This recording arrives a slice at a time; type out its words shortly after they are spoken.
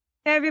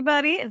Hey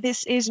everybody,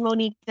 this is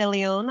Monique De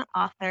Leon,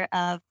 author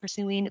of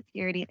Pursuing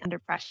Purity Under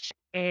Pressure,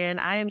 and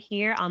I am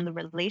here on the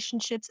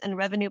Relationships and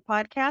Revenue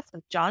podcast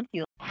with John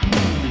Hewlett.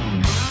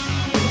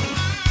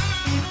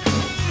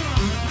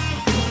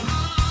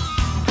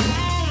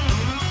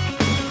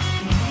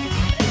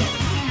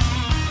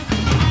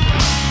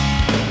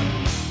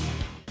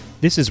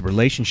 This is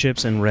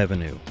Relationships and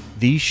Revenue,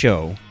 the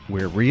show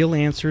where real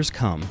answers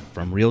come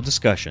from real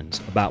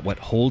discussions about what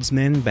holds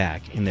men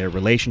back in their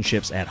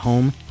relationships at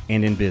home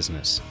and in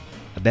business.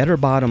 A better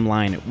bottom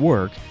line at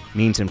work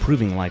means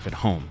improving life at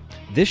home.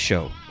 This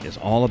show is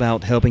all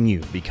about helping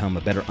you become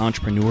a better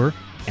entrepreneur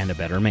and a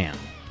better man.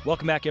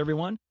 Welcome back,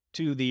 everyone,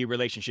 to the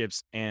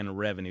Relationships and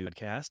Revenue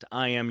podcast.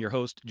 I am your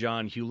host,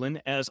 John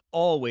Hewlin. As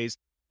always,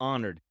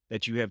 honored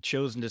that you have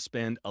chosen to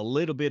spend a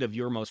little bit of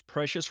your most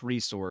precious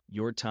resource,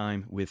 your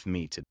time, with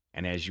me today.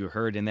 And as you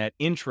heard in that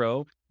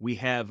intro, we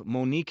have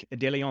Monique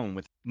De Leon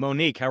with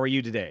Monique. How are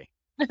you today?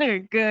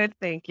 Good,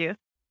 thank you.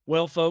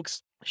 Well,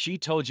 folks, she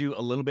told you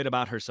a little bit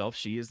about herself.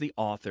 She is the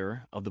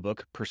author of the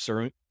book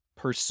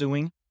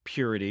Pursuing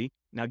Purity.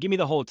 Now, give me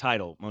the whole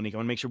title, Monique. I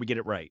want to make sure we get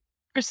it right.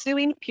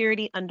 Pursuing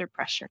Purity Under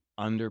Pressure.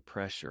 Under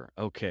Pressure.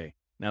 Okay.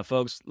 Now,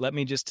 folks, let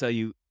me just tell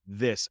you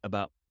this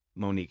about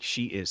Monique.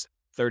 She is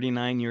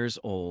 39 years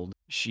old.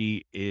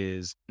 She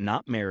is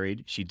not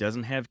married. She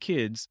doesn't have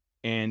kids.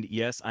 And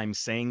yes, I'm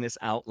saying this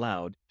out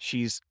loud.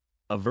 She's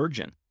a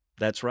virgin.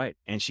 That's right.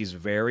 And she's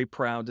very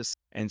proud to.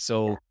 And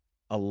so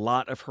a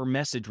lot of her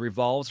message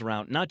revolves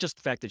around not just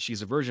the fact that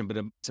she's a virgin, but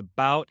it's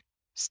about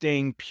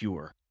staying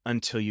pure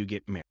until you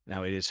get married.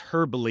 Now, it is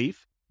her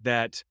belief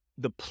that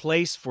the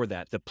place for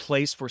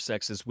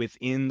sex is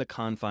within the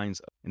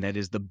confines, and that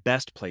is the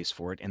best place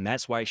for it. And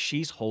that's why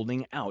she's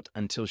holding out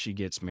until she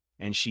gets married.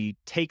 And she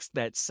takes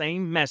that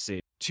same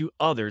message to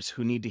others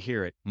who need to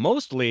hear it,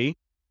 mostly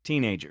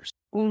teenagers,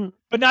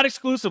 but not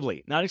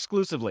exclusively.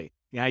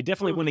 Yeah, I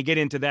definitely want to get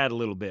into that a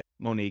little bit,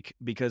 Monique,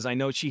 because I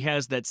know she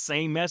has that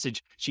same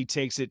message. She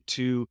takes it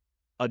to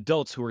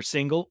adults who are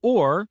single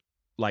or,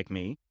 like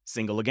me,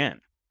 single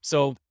again.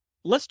 So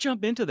let's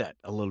jump into that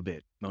a little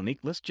bit, Monique.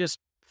 Let's just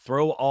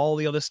throw all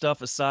the other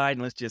stuff aside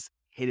and let's just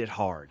hit it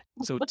hard.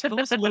 So tell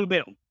us a little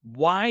bit,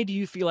 why do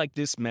you feel like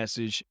this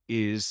message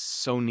is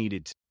so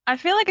needed? I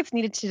feel like it's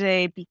needed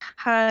today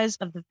because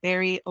of the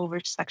very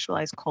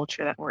over-sexualized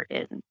culture that we're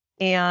in.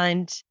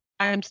 And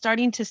I'm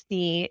starting to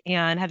see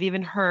and have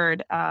even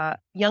heard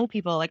young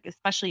people, like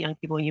especially young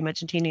people, you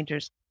mentioned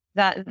teenagers,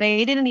 that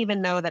they didn't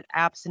even know that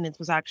abstinence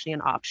was actually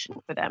an option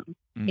for them.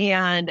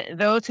 And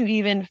those who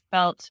even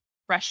felt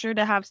pressure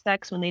to have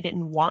sex when they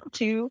didn't want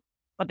to,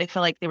 but they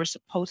felt like they were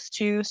supposed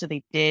to, so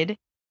they did.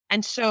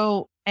 And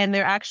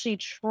they're actually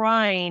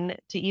trying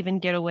to even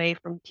get away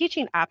from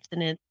teaching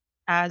abstinence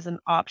as an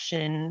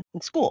option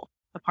in school,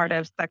 a part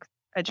of sex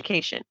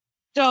education.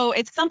 So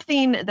it's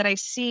something that I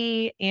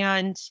see,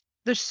 and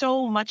there's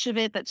so much of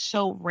it that's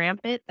so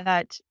rampant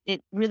that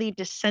it really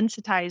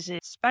desensitizes,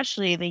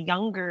 especially the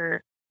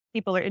younger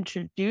people are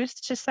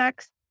introduced to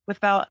sex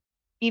without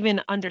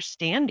even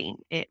understanding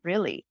it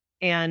really.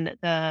 And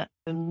the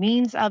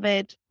means of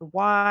it, the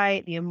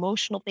why, the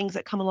emotional things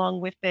that come along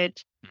with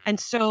it. And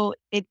so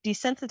it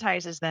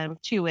desensitizes them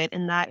to it.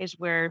 And that is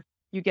where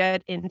you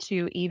get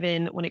into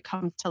even when it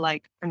comes to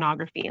like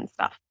pornography and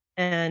stuff.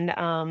 And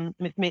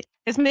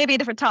it's maybe a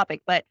different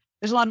topic, but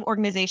there's a lot of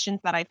organizations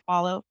that I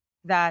follow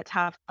that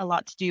have a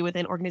lot to do with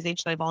an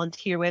organization I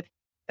volunteer with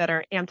that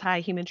are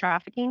anti-human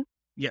trafficking.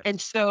 Yes.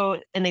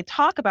 And they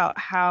talk about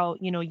how,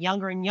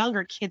 younger and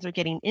younger kids are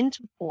getting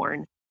into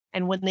porn.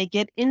 And when they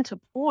get into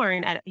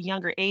porn at a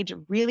younger age, it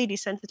really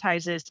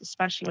desensitizes,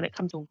 especially when it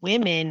comes to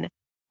women,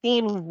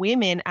 seeing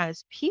women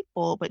as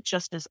people, but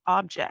just as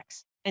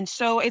objects. And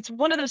so it's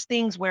one of those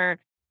things where,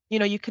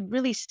 you could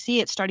really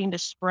see it starting to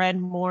spread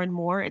more and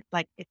more. It's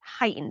like it's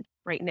heightened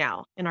right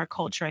now in our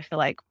culture, I feel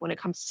like, when it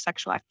comes to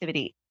sexual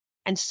activity.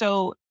 And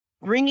so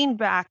bringing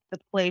back the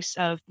place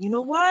of, you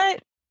know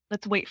what?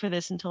 Let's wait for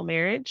this until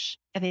marriage,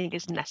 I think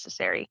is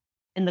necessary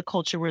in the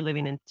culture we're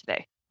living in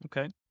today.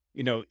 Okay.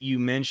 You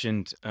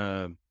mentioned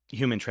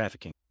human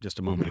trafficking just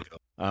a moment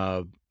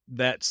ago.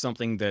 That's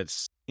something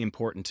that's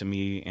important to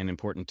me and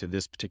important to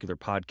this particular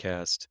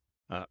podcast.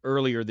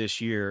 Earlier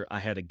this year, I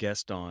had a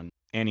guest on,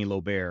 Annie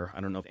Lobert. I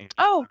don't know if Annie.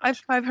 Oh,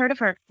 I've heard of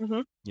her.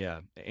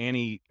 Yeah.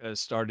 Annie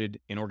started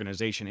an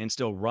organization and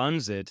still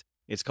runs it.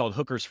 It's called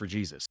Hookers for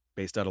Jesus,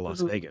 based out of Las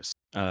Vegas.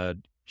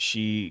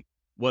 She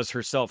was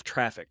herself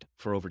trafficked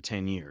for over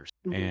 10 years.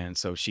 And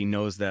so she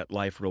knows that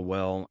life real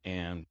well.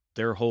 And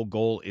their whole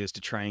goal is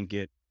to try and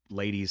get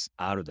ladies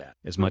out of that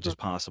as much as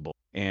possible.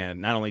 And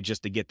not only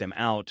just to get them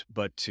out,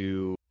 but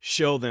to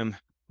show them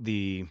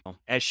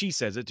as she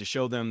says it, to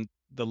show them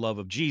the love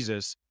of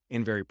Jesus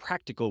in very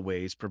practical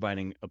ways,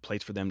 providing a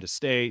place for them to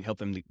stay, help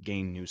them to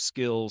gain new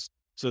skills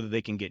so that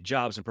they can get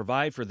jobs and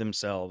provide for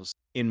themselves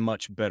in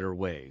much better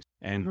ways.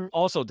 And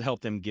also to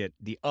help them get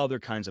the other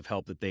kinds of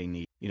help that they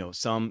need.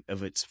 Some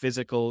of it's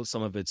physical,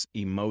 some of it's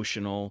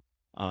emotional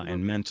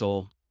and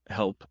mental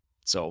help.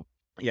 So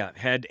yeah,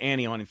 had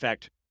Annie on, in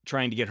fact,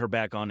 trying to get her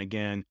back on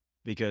again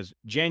because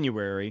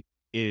January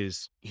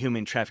is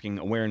Human Trafficking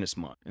Awareness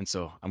Month. And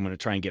so I'm going to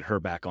try and get her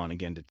back on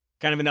again to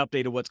kind of an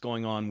update of what's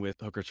going on with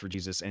Hookers for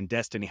Jesus and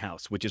Destiny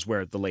House, which is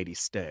where the ladies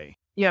stay.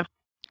 Yeah.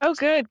 Oh,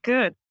 good,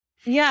 good.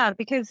 Yeah,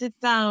 because it's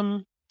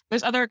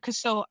there's other cause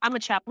so I'm a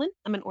chaplain.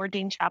 I'm an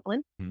ordained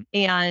chaplain. Mhm.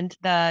 And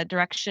the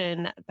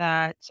direction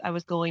that I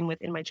was going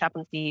with in my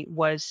chaplaincy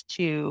was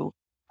to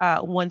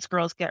once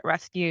girls get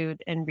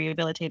rescued and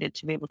rehabilitated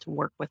to be able to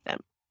work with them.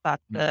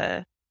 That's Mm.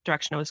 the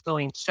direction I was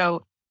going.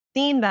 So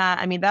seeing that,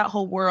 I mean, that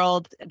whole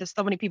world, there's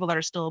so many people that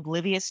are still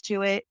oblivious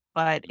to it,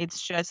 but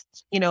it's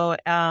just,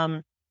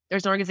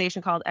 there's an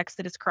organization called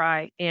Exodus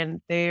Cry,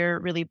 and they're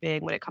really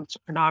big when it comes to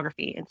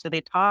pornography. And so they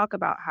talk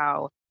about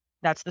how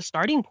that's the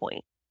starting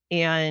point.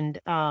 And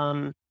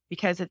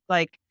because it's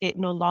like it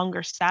no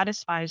longer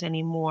satisfies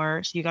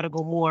anymore. So you got to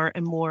go more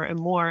and more and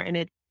more. And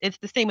it's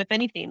the same with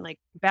anything, like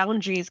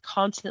boundaries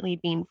constantly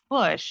being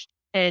pushed.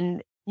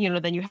 And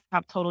then you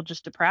have total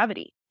just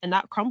depravity. And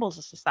that crumbles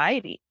a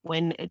society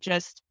when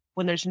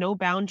there's no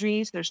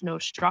boundaries, there's no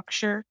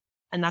structure,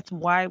 and that's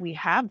why we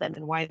have them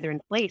and why they're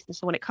in place. And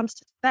so when it comes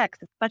to sex,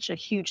 it's such a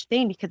huge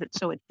thing because it's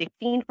so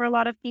addicting for a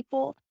lot of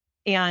people.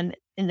 And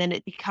then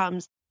it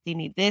becomes they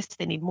need this,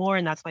 they need more,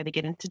 and that's why they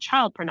get into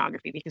child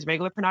pornography because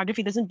regular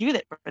pornography doesn't do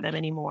that for them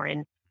anymore.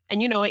 And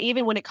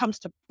even when it comes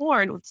to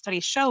porn, what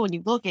studies show when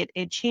you look at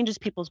it changes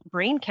people's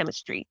brain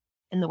chemistry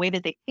and the way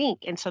that they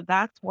think. And so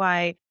that's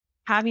why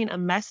having a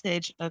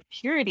message of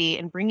purity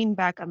and bringing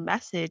back a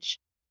message,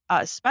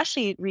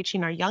 especially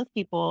reaching our young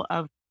people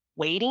of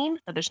waiting,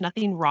 that there's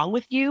nothing wrong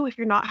with you if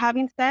you're not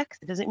having sex.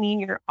 It doesn't mean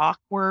you're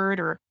awkward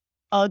or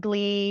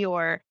ugly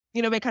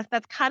because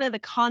that's kind of the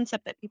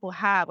concept that people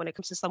have when it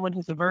comes to someone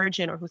who's a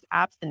virgin or who's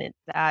abstinent,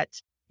 that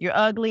you're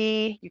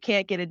ugly, you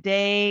can't get a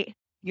date,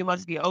 you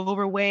must be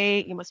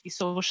overweight, you must be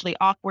socially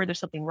awkward, there's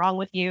something wrong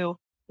with you.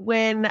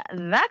 When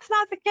that's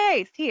not the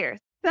case here.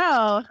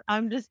 So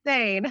I'm just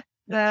saying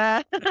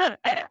that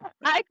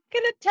I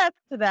can attest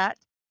to that,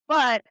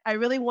 but I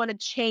really want to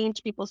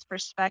change people's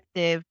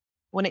perspective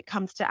when it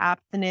comes to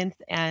abstinence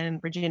and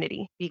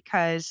virginity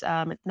because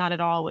it's not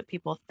at all what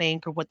people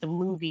think or what the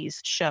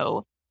movies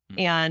show. Mm.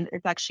 And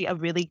it's actually a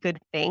really good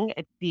thing.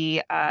 It's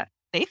the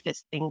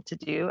safest thing to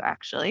do,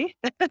 actually,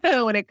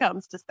 when it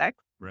comes to sex.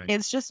 Right.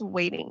 It's just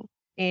waiting.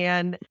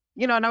 And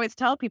I always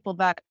tell people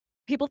that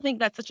people think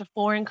that's such a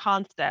foreign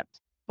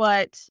concept.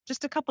 But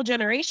just a couple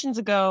generations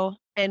ago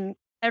and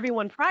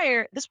everyone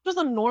prior, this was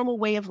a normal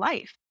way of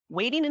life.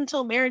 Waiting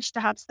until marriage to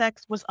have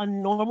sex was a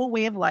normal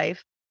way of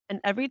life in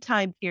every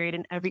time period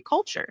in every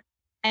culture.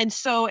 And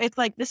so it's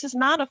like, this is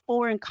not a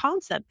foreign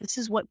concept. This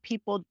is what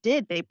people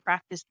did. They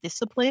practiced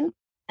discipline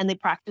and they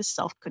practice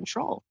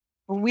self-control.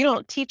 We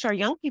don't teach our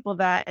young people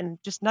that, and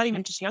just not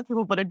even just young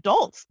people, but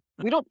adults.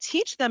 We don't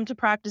teach them to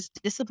practice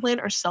discipline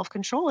or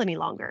self-control any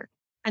longer.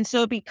 And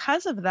so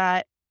because of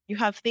that, you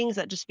have things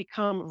that just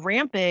become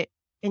rampant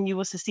and you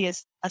will see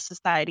a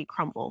society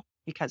crumble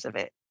because of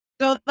it.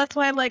 So that's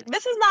why I'm like,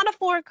 this is not a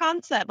foreign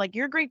concept. Like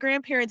your great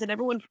grandparents and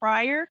everyone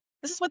prior,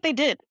 this is what they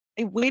did.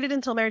 They waited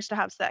until marriage to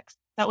have sex.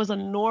 That was a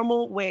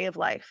normal way of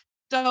life.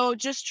 So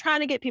just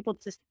trying to get people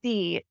to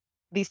see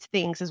these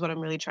things is what I'm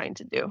really trying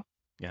to do.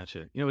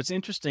 Gotcha. It's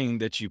interesting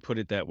that you put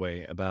it that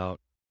way about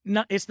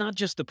it's not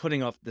just the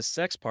putting off the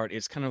sex part.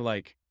 It's kind of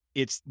like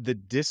it's the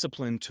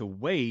discipline to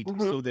wait Mhm.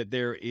 so that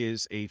there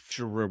is a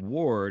future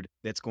reward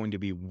that's going to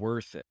be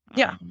worth it.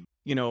 Yeah.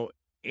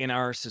 In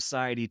our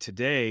society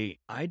today,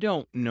 I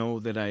don't know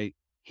that I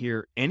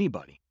hear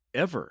anybody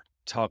ever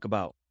talk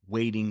about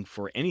waiting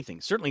for anything.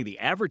 Certainly the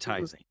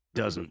advertising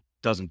doesn't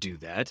do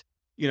that.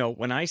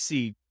 When I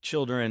see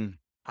children,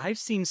 I've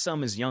seen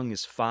some as young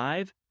as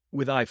 5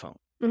 with iPhone.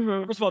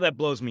 Mhm. First of all, that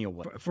blows me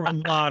away for a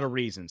lot of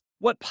reasons.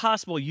 What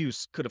possible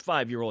use could a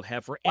 5-year-old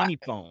have for any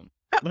phone,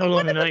 let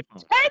alone an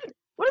iPhone?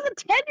 What does a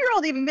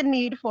 10-year-old even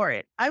need for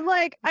it? I'm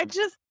like,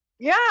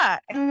 yeah.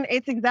 And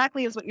it's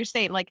exactly as what you're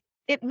saying. Like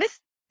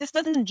this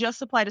doesn't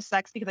just apply to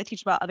sex because I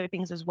teach about other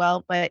things as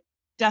well, but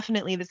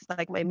definitely this is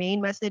like my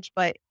main message.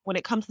 But when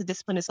it comes to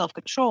discipline and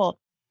self-control,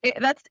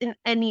 that's in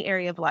any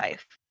area of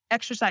life.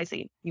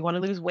 Exercising. You want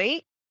to lose weight?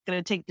 It's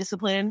going to take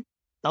discipline,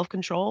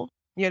 self-control.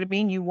 You know what I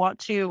mean? You want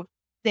to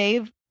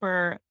save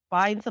for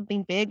buying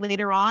something big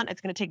later on.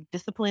 It's going to take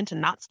discipline to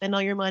not spend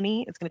all your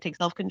money. It's going to take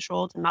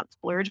self-control to not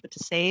splurge, but to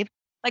save.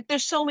 Like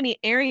there's so many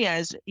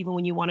areas, even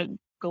when you want to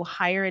go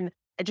higher in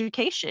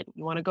education,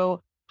 you want to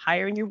go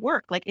higher in your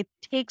work. Like it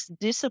takes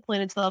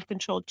discipline and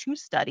self-control to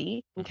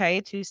study,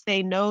 okay, to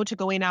say no to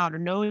going out or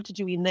no to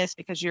doing this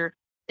because you're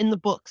in the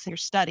books and you're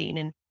studying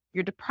and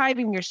you're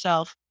depriving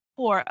yourself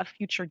for a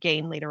future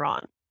gain later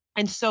on.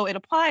 And so it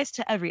applies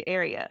to every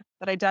area,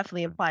 but I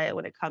definitely apply it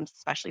when it comes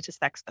especially to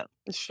sex though.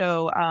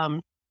 So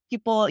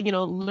people,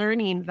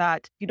 learning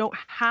that you don't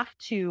have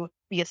to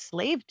be a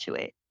slave to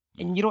it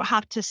and you don't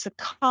have to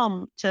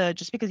succumb to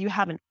just because you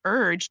have an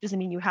urge doesn't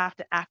mean you have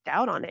to act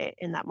out on it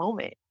in that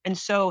moment. And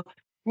so,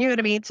 you know what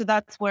I mean? So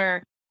that's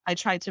where I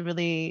try to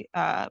really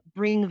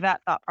bring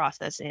that thought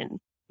process in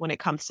when it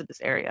comes to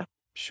this area.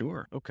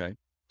 Sure. Okay.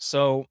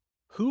 So,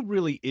 who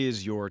really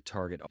is your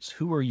target audience?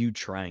 Who are you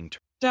trying to?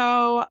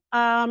 So,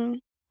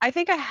 I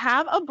think I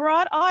have a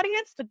broad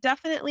audience, but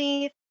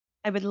definitely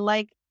I would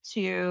like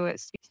to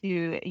speak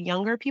to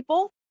younger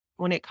people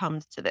when it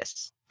comes to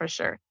this for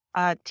sure.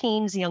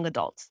 Teens, young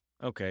adults.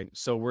 Okay,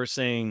 so we're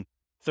saying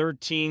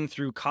 13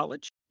 through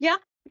college? Yeah,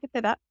 I could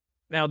say that.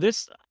 Now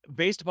this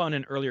based upon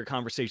an earlier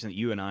conversation that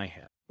you and I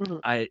had,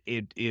 Mhm.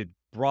 it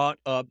brought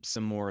up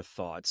some more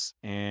thoughts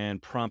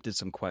and prompted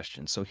some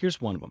questions. So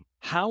here's one of them.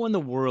 How in the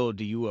world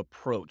do you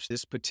approach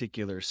this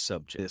particular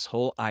subject, this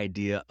whole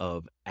idea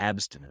of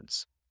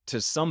abstinence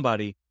to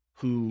somebody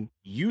who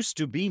used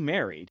to be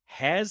married,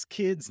 has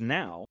kids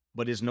now,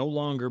 but is no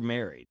longer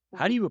married?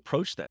 How do you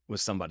approach that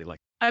with somebody like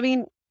I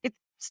mean, it's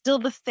still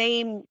the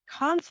same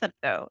concept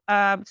though.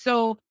 Uh,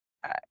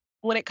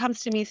 when it comes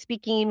to me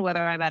speaking,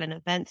 whether I'm at an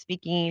event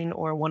speaking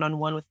or one on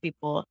one with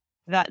people,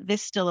 that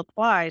this still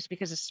applies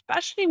because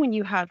especially when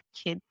you have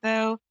kids,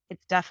 though,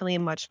 it's definitely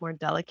much more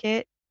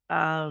delicate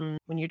when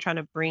you're trying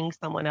to bring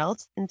someone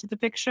else into the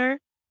picture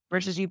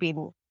versus you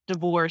being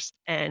divorced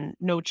and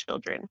no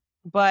children.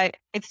 But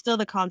it's still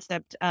the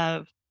concept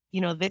of,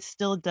 this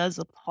still does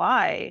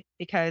apply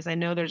because I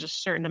know there's a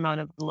certain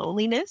amount of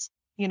loneliness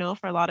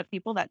for a lot of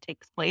people that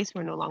takes place who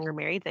are no longer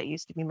married that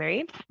used to be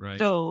married. Right.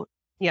 So,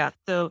 yeah.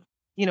 So,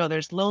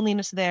 there's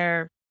loneliness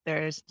there.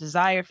 There's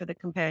desire for the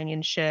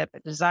companionship, a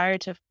desire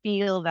to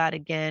feel that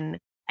again.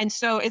 And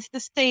so it's the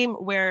same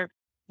where,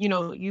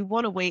 you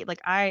want to wait. Like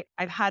I've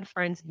had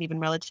friends and even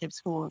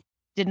relatives who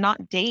did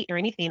not date or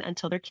anything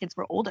until their kids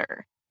were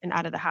older and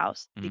out of the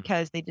house Mhm.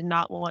 because they did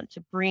not want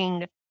to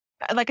bring,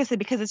 like I said,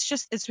 because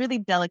it's really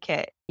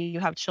delicate. You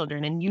have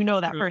children and you know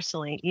that True.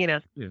 personally.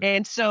 Yeah.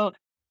 And so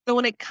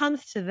when it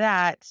comes to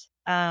that,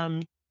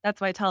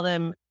 that's why I tell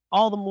them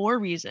all the more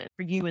reason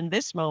for you in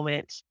this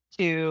moment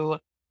to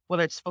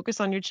whether it's focus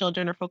on your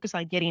children or focus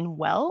on getting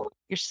well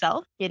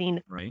yourself,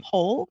 getting Right.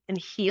 whole and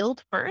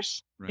healed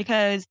first, Right.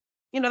 because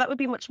that would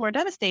be much more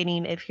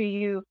devastating if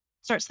you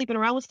start sleeping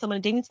around with someone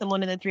and dating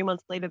someone and then 3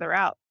 months later they're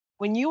out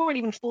when you weren't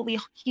even fully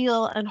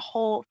healed and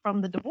whole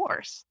from the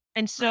divorce.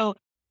 And so,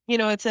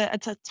 it's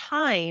a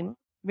time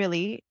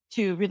really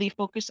to really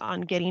focus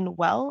on getting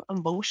well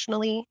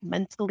emotionally,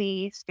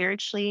 mentally,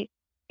 spiritually,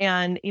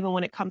 and even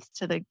when it comes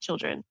to the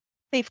children,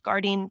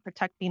 safeguarding,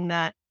 protecting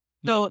that.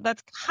 So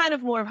that's kind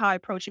of more of how I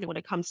approach it when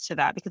it comes to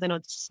that because I know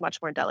it's just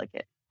much more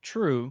delicate.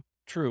 True,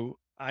 true.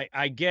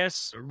 I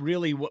guess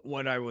really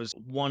what I was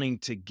wanting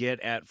to get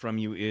at from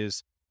you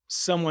is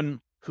someone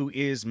who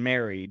is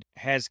married,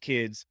 has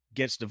kids,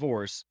 gets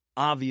divorced,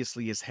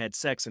 obviously has had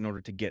sex in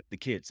order to get the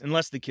kids,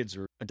 unless the kids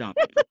are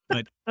adopted.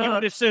 But you Uh-huh.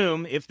 would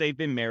assume if they've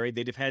been married,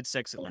 they'd have had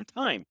sex at one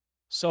time.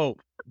 So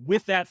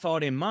with that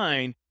thought in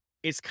mind,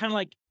 it's kind of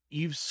like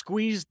you've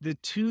squeezed the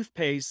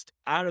toothpaste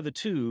out of the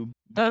tube.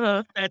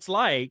 Uh-huh. That's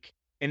like,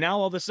 and now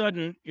all of a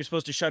sudden you're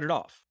supposed to shut it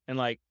off. And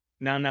like,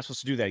 now I'm not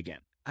supposed to do that again.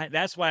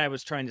 That's why I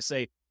was trying to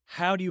say,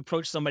 how do you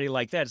approach somebody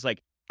like that? It's like,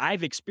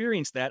 I've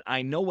experienced that.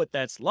 I know what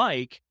that's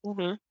like.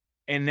 Mhm.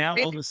 And now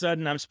all It of a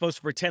sudden I'm supposed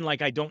to pretend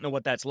like I don't know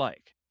what that's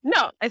like.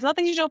 No, it's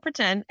nothing you don't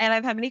pretend, and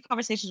I've had many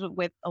conversations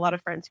with a lot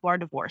of friends who are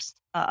divorced,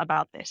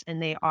 about this,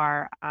 and they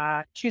are,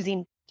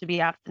 choosing to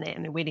be abstinent,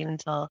 and they're waiting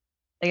until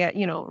they get,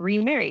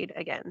 remarried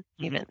again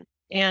Mhm. even,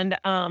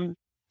 and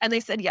they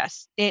said,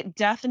 yes, it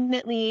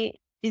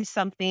definitely is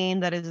something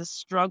that is a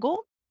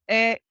struggle.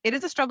 It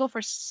is a struggle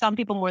for some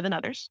people more than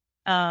others,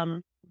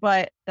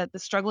 but that the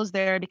struggle is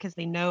there because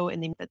they know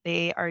and that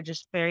they are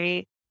just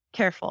very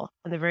careful,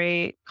 and they're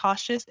very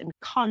cautious and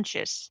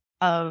conscious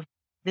of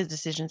the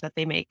decisions that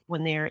they make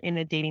when they're in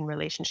a dating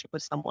relationship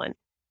with someone.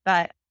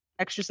 That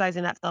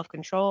exercising that self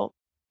control,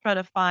 trying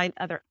to find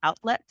other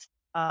outlets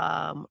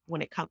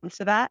when it comes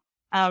to that,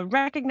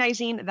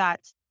 recognizing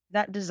that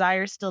that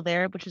desire is still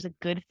there, which is a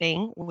good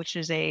thing, which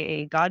is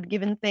a God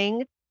given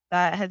thing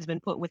that has been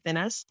put within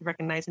us,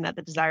 recognizing that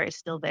the desire is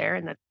still there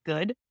and that's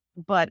good,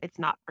 but it's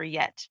not for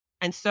yet.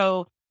 And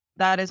so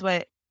that is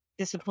what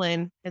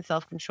discipline and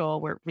self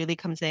control where it really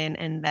comes in.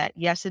 And that,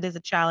 yes, it is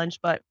a challenge,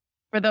 but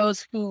for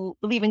those who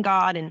believe in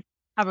God and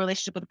have a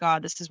relationship with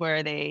God, this is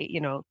where they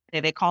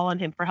call on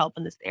him for help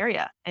in this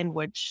area, and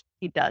which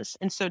he does.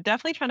 And so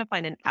definitely trying to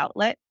find an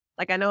outlet.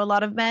 Like I know a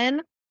lot of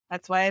men,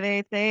 that's why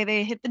they say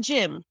they hit the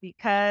gym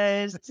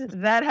because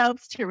that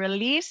helps to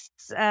release.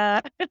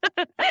 I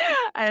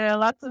know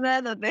lots of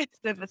men that they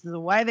said this is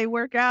why they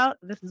work out.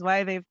 This is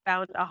why they've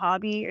found a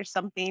hobby or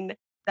something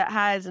that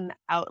has an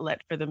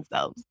outlet for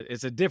themselves.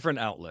 It's a different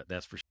outlet,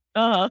 that's for sure.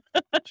 Uh-huh.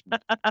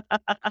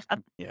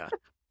 Yeah.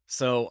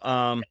 So,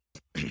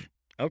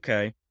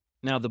 okay.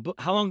 Now the book,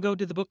 how long ago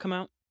did the book come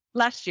out?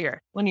 Last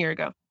year, 1 year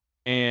ago.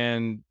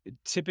 And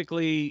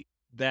typically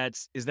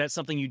is that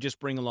something you just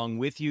bring along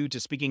with you to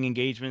speaking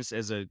engagements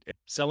as a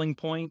selling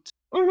point?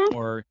 Mhm.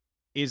 Or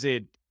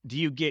do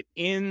you get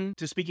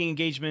into speaking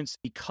engagements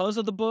because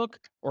of the book,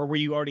 or where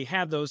you already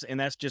have those and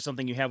that's just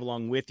something you have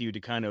along with you to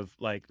kind of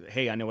like,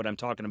 hey, I know what I'm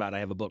talking about. I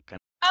have a book.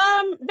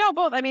 No,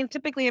 both. I mean,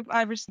 typically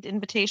I've received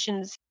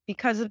invitations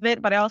because of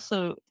it, but I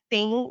also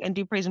sing and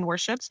do praise and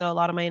worship. So a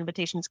lot of my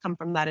invitations come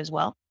from that as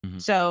well.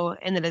 Mhm. So,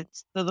 and then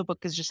the book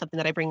is just something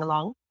that I bring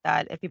along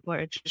that if people are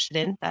interested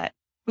in that,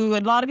 who a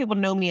lot of people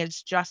know me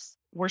as just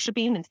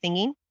worshiping and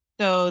singing.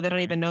 So they don't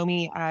Okay. even know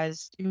me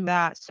as doing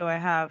that. So I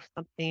have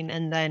something.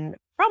 And then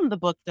from the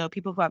book, though,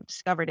 people who have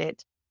discovered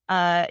it,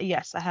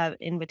 yes, I have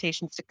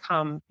invitations to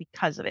come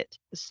because of it.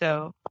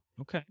 So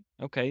Okay.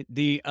 Okay.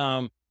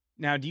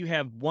 Now, do you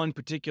have one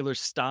particular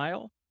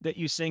style that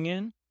you sing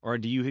in, or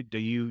do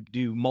you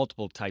do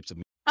multiple types of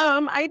music?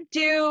 I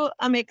do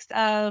a mix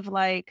of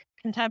like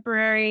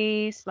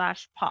contemporary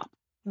slash pop.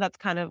 That's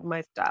kind of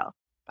my style.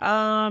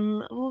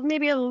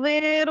 Maybe a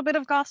little bit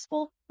of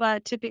gospel,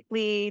 but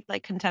typically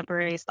like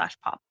contemporary slash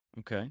pop.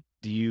 Okay.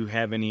 Do you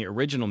have any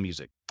original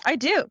music? I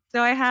do.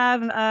 So I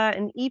have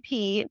an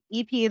EP.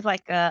 EP is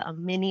like a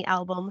mini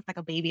album, it's like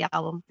a baby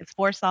album. It's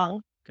 4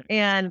 songs, Okay.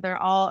 and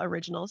they're all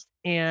originals.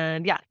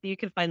 And yeah, you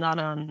can find that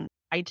on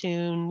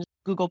iTunes,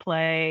 Google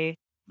Play,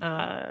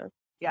 uh,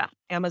 yeah,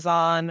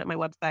 Amazon, my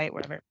website,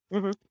 whatever.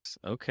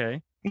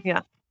 Okay.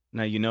 Yeah.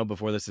 Now,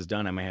 before this is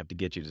done, I might have to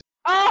get you to.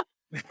 Oh,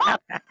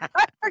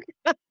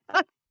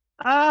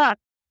 ah,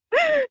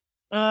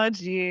 oh,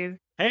 geez.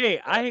 Hey,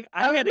 I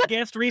had a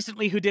guest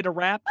recently who did a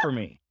rap for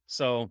me.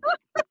 So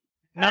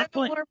not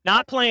More.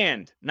 not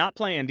planned. Not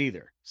planned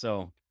either.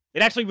 So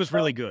it actually was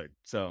really good.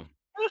 So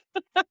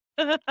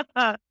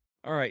all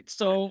right.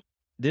 So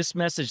this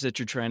message that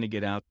you're trying to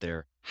get out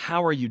there,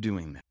 how are you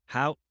doing that?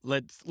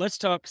 Let's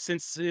talk,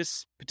 since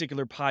this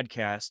particular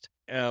podcast,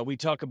 we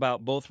talk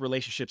about both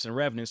relationships and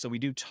revenue. So we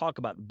do talk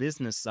about the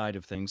business side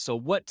of things. So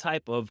what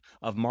type of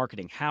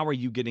marketing? How are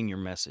you getting your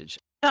message?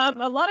 A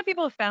lot of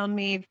people have found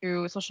me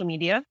through social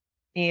media,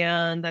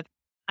 and that's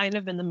kind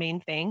of been the main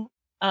thing.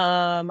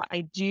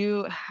 I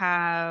do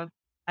have,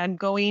 I'm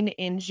going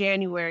in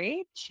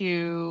January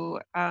to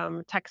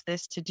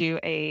Texas to do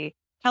a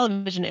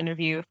television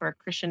interview for a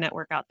Christian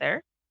network out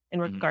there in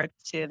Mhm. regards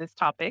to this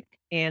topic.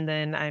 And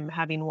then I'm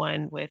having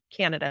one with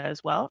Canada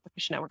as well, a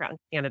Christian network out in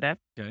Canada.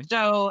 Okay.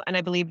 So, and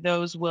I believe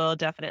those will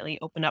definitely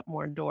open up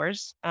more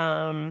doors.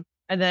 And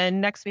then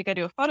next week, I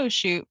do a photo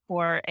shoot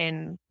for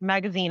an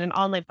magazine, an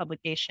online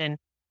publication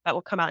that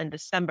will come out in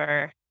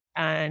December,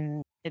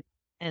 and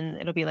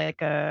it'll be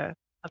like a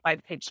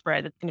 5-page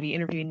spread that's going to be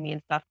interviewing me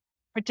and stuff,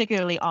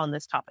 particularly on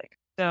this topic.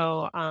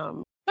 So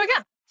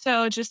yeah,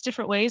 so just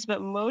different ways,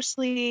 but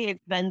mostly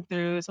it's been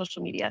through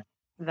social media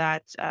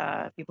that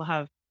people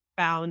have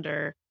found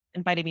or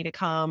invited me to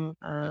come.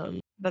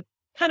 That's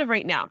kind of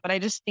right now, but I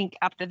just think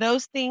after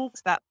those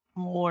things, that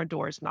more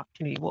doors and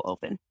opportunity will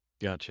open.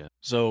 Gotcha.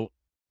 So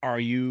are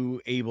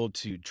you able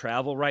to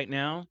travel right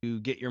now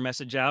to get your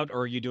message out,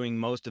 or are you doing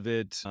most of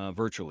it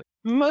virtually?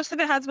 Most of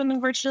it has been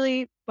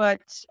virtually,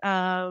 but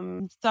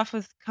stuff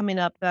is coming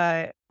up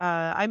that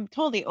I'm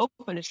totally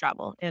open to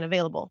travel and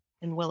available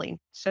and willing.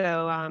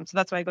 So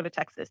that's why I go to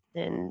Texas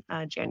in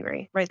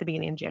January, right at the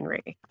beginning of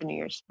January for New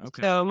Year's.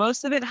 Okay. So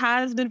most of it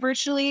has been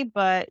virtually,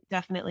 but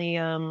definitely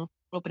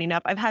opening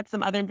up. I've had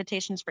some other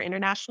invitations for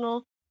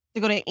international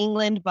to go to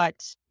England, but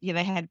yeah,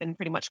 they had been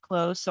pretty much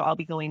closed. So I'll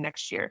be going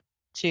next year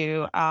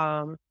to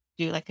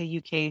do like a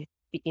UK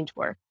speaking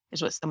tour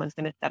is what someone's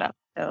going to set up.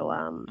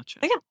 Gotcha.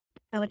 So yeah.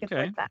 I'm looking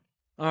forward Okay. to that.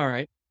 All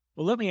right.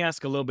 Well, let me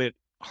ask a little bit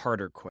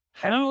harder question.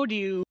 Okay. How do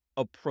you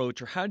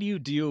approach, or how do you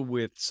deal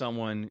with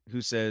someone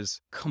who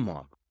says, come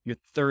on, you're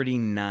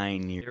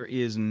 39 years. There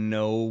is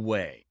no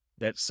way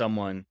that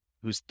someone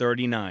who's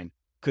 39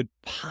 could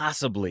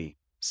possibly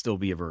still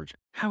be a virgin.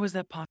 How is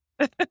that possible?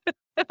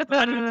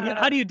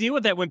 How do you deal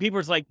with that when people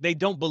are like, they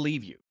don't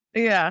believe you?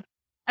 Yeah.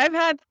 I've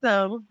had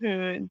some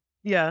who,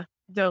 yeah,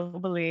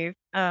 don't believe.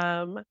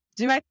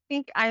 Do I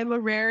think I'm a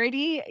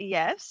rarity?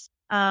 Yes.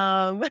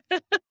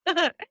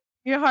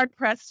 You're hard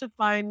pressed to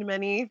find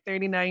many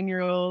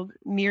 39-year-old,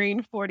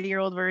 nearing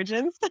 40-year-old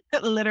virgins,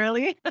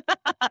 literally.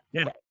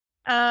 Yeah.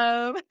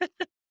 Um,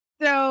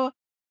 so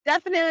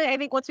definitely, I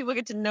think once people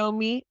get to know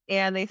me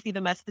and they see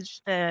the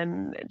message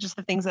and just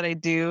the things that I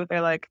do,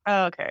 they're like,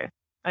 oh, okay,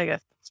 I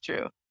guess that's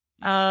true.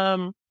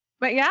 Um,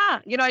 but yeah,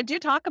 I do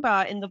talk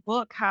about in the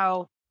book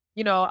how,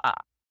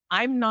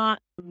 I'm not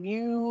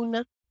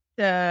immune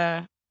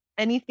to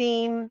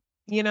anything,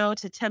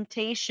 to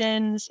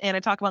temptations. And I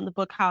talk about in the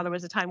book how there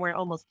was a time where I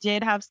almost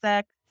did have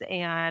sex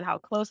and how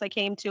close I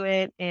came to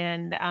it.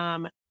 And,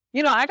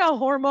 I got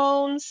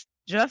hormones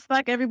just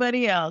like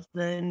everybody else.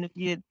 And if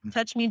you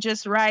touch me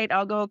just right,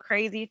 I'll go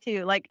crazy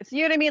too. Like, so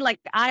you know what I mean? Like,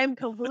 I'm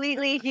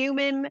completely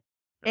human.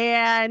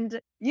 And,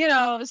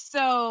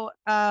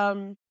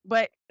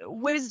 but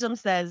wisdom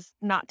says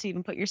not to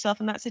even put yourself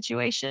in that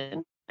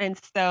situation. And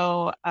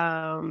so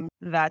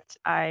that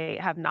I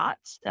have not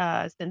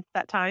since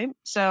that time.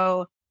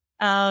 So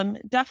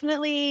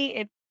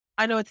definitely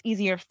I know it's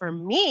easier for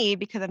me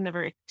because I've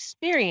never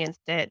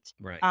experienced it.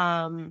 Right.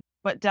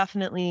 But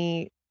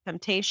definitely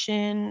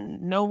temptation,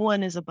 no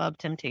one is above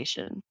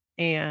temptation.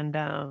 And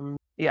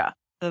yeah,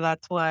 so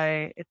that's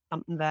why it's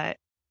something that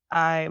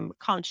I'm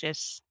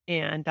conscious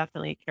and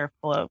definitely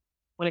careful of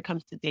when it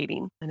comes to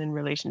dating and in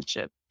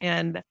relationship.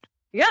 And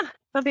yeah,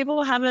 some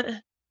people have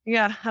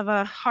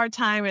a hard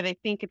time or they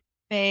think it's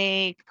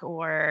fake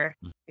or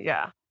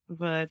yeah,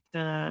 but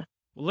Well,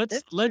 let's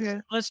it's let's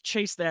true. let's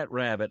chase that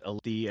rabbit.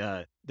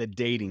 The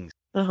dating.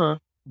 Uh-huh.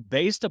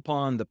 based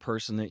upon the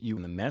person that you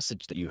and the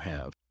message that you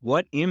have,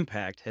 what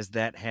impact has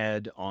that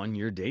had on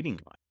your dating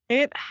life?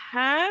 It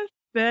has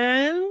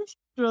been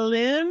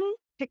slim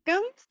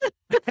pickings.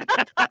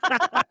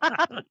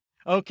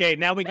 Okay,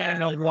 now we gotta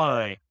know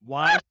why.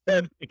 Why?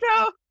 So,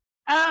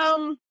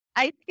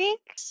 I think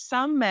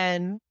some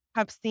men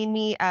have seen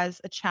me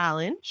as a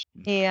challenge,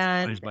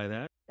 and Surprised by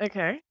that?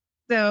 okay,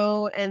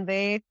 so and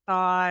they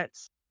thought,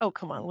 "Oh,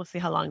 come on, we'll see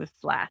how long this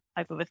lasts,"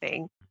 type of a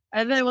thing.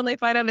 And then when they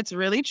find out it's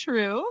really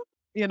true,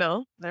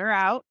 they're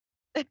out.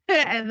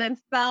 And then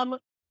some,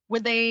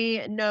 when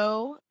they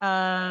know,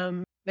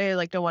 they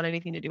like don't want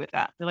anything to do with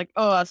that. They're like,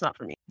 "Oh, that's not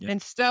for me." Yeah.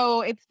 And so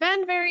it's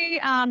been very,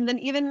 then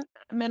even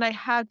men I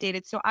have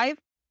dated. So I've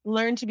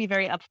learned to be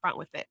very upfront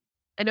with it.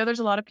 I know there's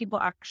a lot of people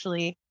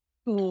actually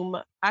whom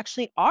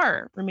actually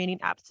are remaining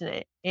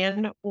abstinent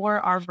and or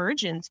are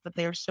virgins, but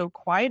they are so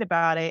quiet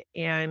about it.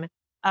 And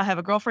I have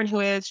a girlfriend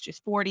she's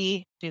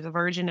 40, she's a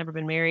virgin, never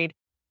been married.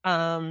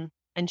 And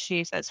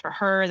she says for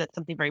her, that's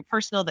something very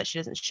personal that she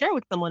doesn't share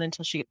with someone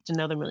until she gets to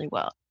know them really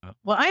well. Oh.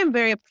 Well, I am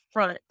very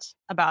upfront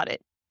about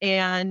it.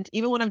 And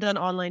even when I've done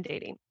online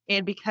dating,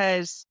 and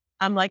because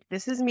I'm like,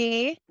 this is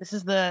me, this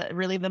is the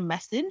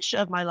message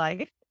of my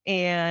life,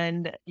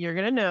 and you're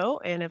going to know.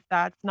 And if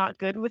that's not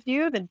good with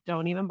you, then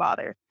don't even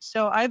bother.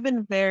 So I've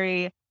been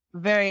very,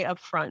 very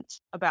upfront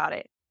about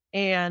it.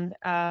 And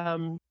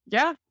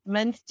yeah,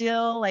 men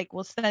still like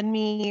will send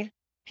me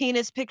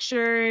penis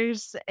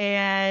pictures,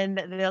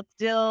 and they'll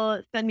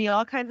still send me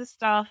all kinds of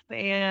stuff.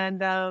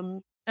 And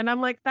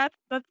I'm like, that's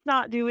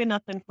not doing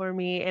nothing for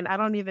me. And I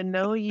don't even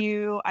know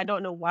you. I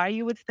don't know why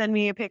you would send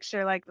me a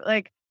picture like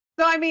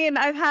so I mean,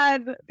 I've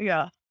had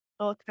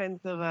all kinds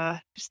of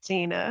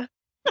Christina.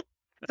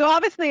 So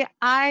obviously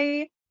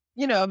I,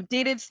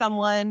 dated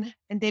someone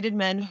and dated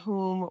men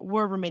whom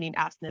were remaining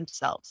abstinent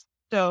themselves.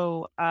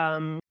 So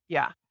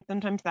yeah,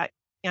 sometimes that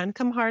can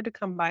come hard to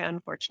come by,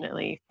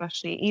 unfortunately,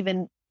 especially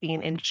even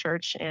being in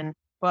church. So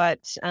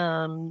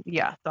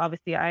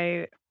obviously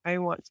I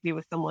want to be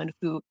with someone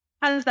who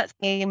has that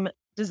same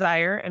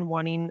desire and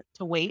wanting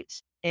to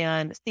wait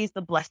and sees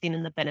the blessing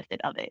and the benefit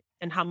of it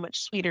and how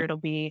much sweeter it'll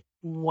be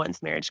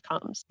once marriage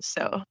comes.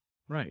 So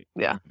Right.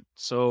 yeah.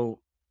 So,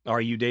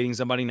 are you dating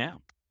somebody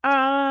now?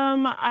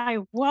 I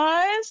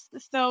was,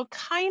 so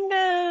kind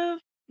of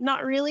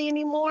not really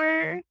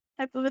anymore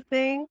type of a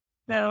thing.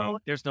 Okay. So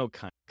There's no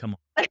kind. Come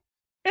on.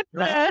 it's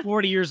You're almost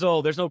 40 years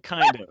old. There's no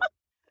kind of.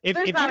 If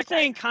there's if not you're a kind.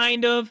 saying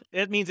kind of,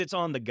 that means it's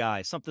on the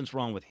guy. Something's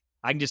wrong with him.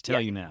 I can just tell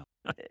Yeah. you now.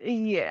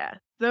 Yeah.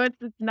 So it's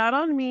not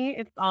on me,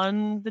 it's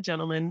on the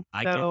gentleman.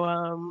 I get So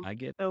it. I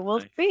get so we'll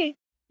it. see.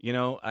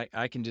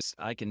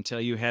 I can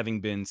tell you, having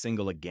been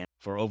single again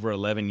for over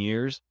 11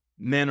 years,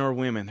 men or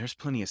women, there's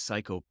plenty of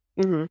psycho.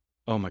 Mhm.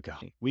 Oh my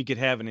God. We could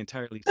have an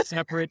entirely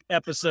separate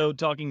episode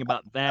talking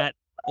about that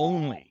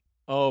only.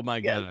 Oh my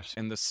Yes. gosh.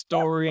 And the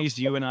stories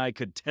you and I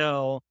could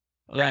tell.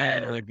 Oh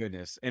my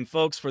goodness. And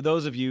folks, for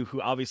those of you who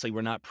obviously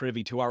were not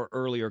privy to our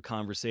earlier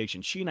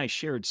conversation, she and I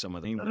shared some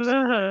of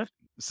them.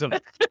 So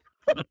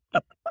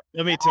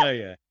let me tell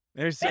you,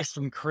 there's just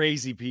some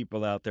crazy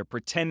people out there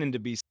pretending to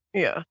be.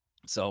 Yeah.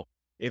 So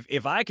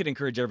if I could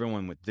encourage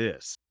everyone with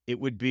this, it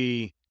would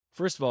be,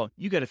 first of all,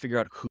 you got to figure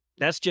out who.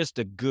 That's just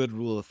a good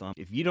rule of thumb.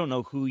 If you don't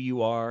know who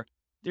you are,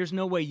 there's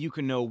no way you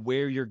can know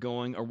where you're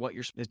going or what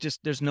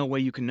there's no way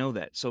you can know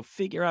that. So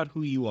figure out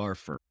who you are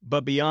first.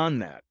 But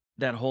beyond that,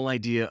 that whole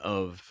idea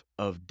of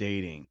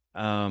dating,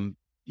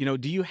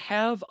 do you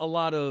have a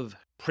lot of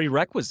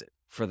prerequisite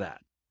for that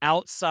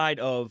outside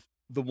of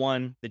the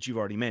one that you've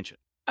already mentioned?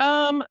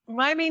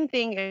 My main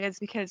thing is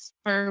because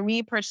for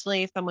me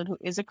personally, someone who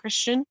is a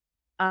Christian,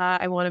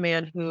 I want a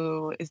man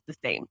who is the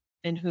same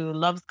and who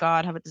loves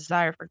God, have a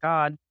desire for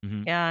God,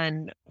 Mhm.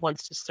 and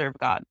wants to serve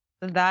God.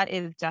 So that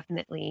is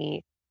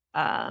definitely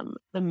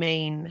the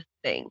main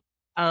thing.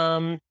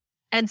 Um,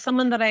 and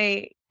someone that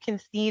I can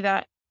see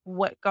that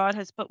what God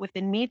has put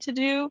within me to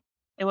do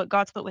and what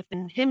God's put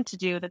within him to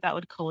do, that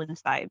would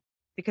coincide.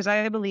 Because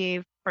I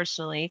believe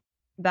personally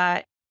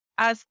that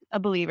as a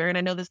believer, and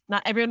I know this,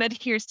 not everyone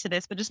adheres to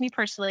this, but just me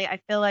personally, I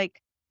feel like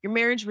your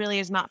marriage really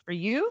is not for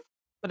you,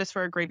 but it's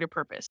for a greater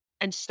purpose.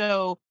 And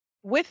so,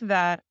 with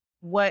that,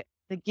 what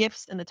the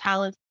gifts and the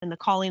talents and the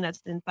calling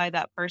that's inside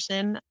that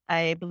person,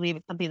 I believe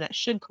it's something that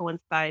should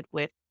coincide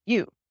with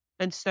you.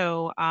 And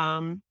so,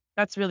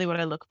 that's really what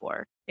I look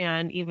for.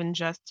 And even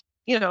just,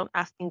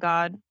 asking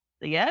God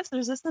the yes,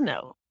 there's this a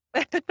no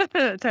type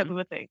Mhm. of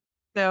a thing.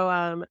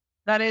 So,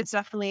 that is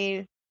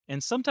definitely.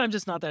 And sometimes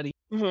it's not that easy.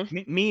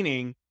 Mhm.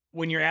 Meaning,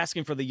 when you're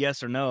asking for the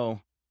yes or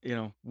no,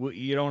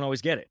 you don't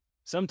always get it.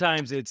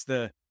 Sometimes it's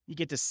you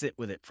get to sit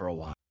with it for a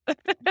while.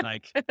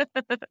 Like,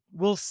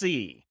 we'll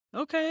see.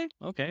 Okay,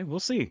 we'll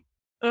see.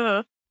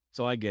 Uh-huh.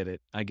 So I get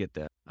it. I get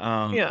that.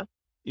 Yeah.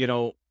 You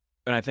know,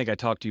 and I think I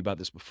talked to you about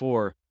this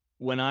before.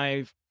 When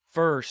I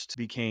first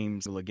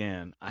became single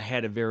again, I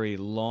had a very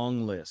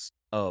long list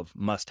of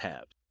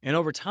must-haves. And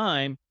over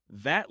time,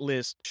 that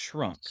list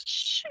shrunk.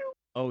 Shoot.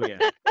 Oh, yeah.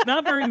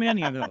 Not very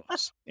many of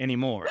those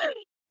anymore.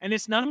 And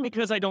it's not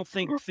because I don't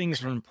think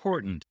things are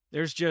important.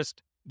 There's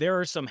just there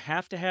are some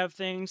have to have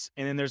things,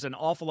 and then there's an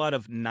awful lot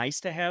of nice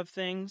to have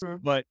things.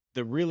 Mhm. But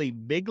the really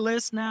big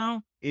list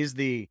now is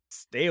the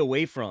stay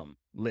away from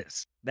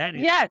list. That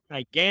is Yes,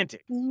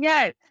 gigantic.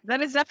 yes,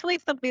 that is definitely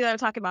something that I'm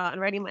talking about in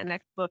writing my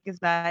next book is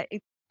that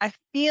I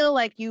feel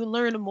like you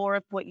learn more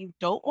of what you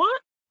don't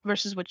want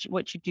versus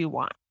what you do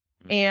want.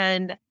 Mm.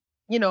 And,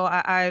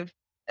 I've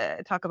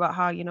talk about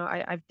how,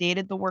 I've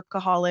dated the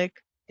workaholic.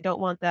 I don't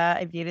want that.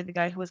 I've dated the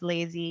guy who was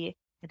lazy.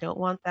 I don't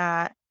want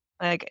that.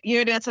 Like,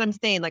 that's what I'm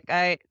saying. Like,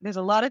 there's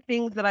a lot of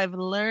things that I've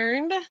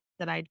learned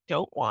that I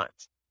don't want.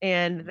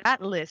 And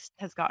that list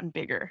has gotten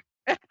bigger.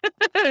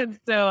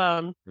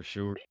 So, For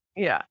sure.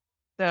 yeah.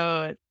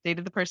 So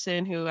dated the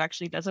person who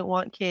actually doesn't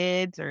want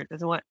kids or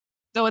doesn't want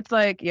so it's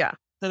like, yeah.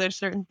 So there's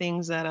certain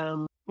things that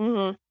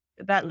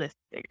that list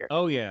is bigger.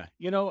 Oh, yeah.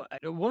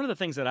 One of the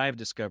things that I've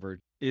discovered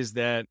is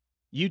that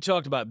you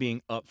talked about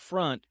being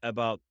upfront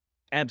about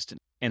abstinence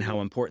and Mhm.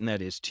 how important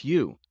that is to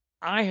you.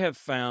 I have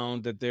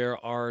found that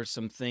there are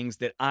some things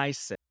that I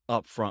say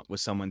upfront with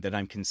someone that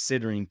I'm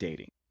considering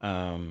dating.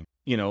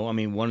 I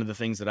mean, one of the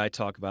things that I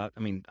talk about,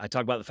 I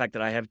talk about the fact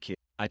that I have kids.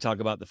 I talk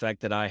about the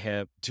fact that I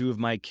have two of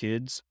my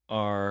kids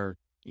are,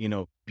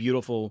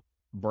 beautiful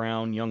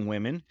brown young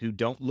women who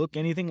don't look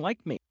anything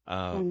like me.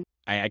 Mm.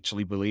 I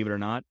actually, believe it or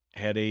not,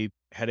 had a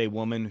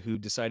woman who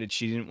decided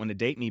she didn't want to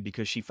date me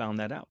because she found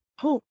that out.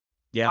 Oh,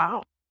 Yeah,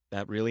 wow.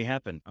 that really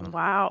happened.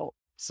 Wow.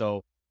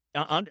 So,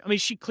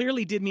 she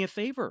clearly did me a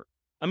favor.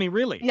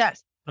 Really.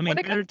 Yes. When it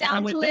Better comes down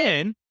time with to it.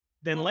 then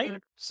than Mhm. later.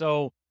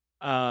 So,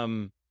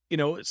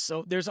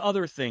 so there's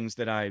other things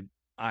that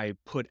I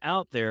put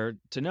out there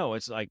to know.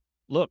 It's like,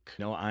 look,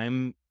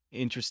 I'm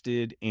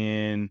interested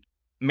in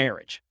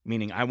marriage,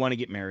 meaning I want to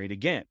get married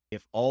again.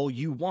 If all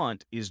you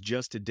want is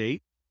just a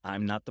date,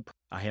 I'm not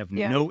I have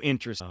Yeah. no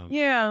interest.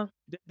 Yeah.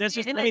 That's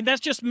just, And I that's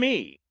just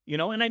me,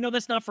 and I know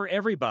that's not for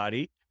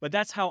everybody, but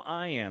that's how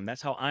I am.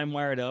 That's how I'm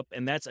wired up.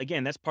 And that's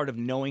part of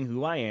knowing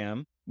who I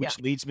am, yeah. which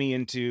leads me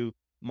into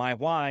my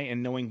why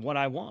and knowing what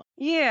I want.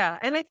 Yeah.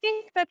 And I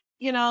think that,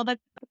 that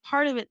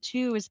part of it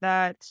too is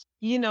that,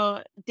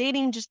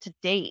 dating just to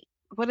date.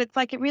 But it's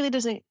like it really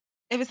doesn't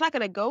if it's not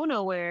gonna go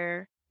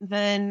nowhere,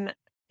 then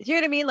you know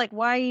what I mean? Like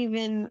why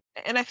even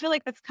and I feel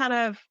like that's kind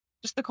of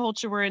just the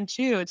culture we're in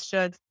too. It's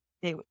just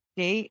date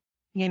date,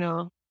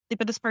 sleep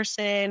with this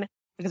person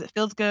because it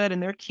feels good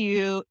and they're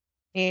cute.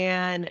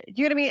 And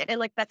you know what I mean? And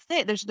like that's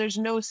it. There's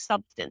no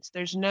substance.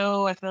 There's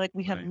no I feel like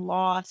we have Right.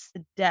 lost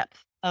the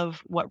depth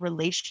of what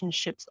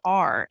relationships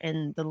are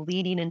and the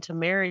leading into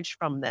marriage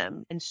from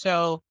them. And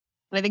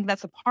I think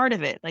that's a part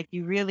of it. Like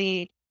you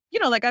really,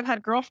 like I've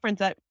had girlfriends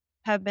that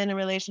have been in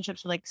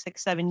relationships for like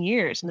 6, 7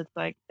 years. And it's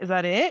like, is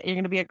that it? You're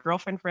gonna be a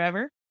girlfriend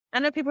forever? I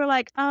know people are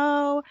like,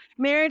 oh,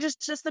 marriage is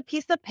just a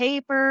piece of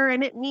paper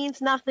and it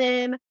means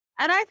nothing.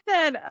 And I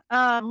said,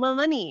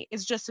 money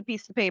is just a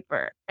piece of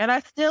paper. And I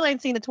still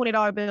ain't seen the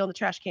 $20 bill in the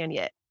trash can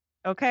yet.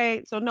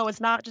 Okay. So no, it's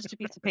not just a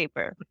piece of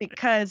paper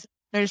because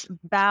there's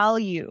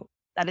value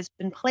that has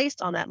been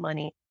placed on that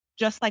money,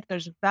 just like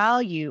there's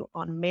value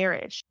on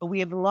marriage. But we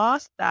have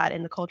lost that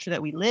in the culture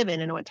that we live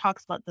in. And when it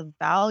talks about the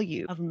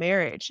value of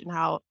marriage and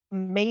how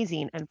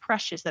amazing and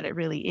precious that it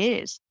really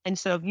is. And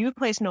so if you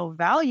place no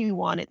value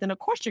on it, then of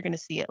course you're going to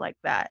see it like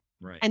that.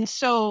 Right. And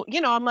so,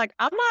 I'm like,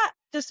 I'm not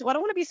just, I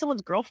don't want to be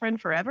someone's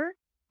girlfriend forever.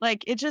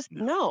 Like it just,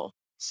 no.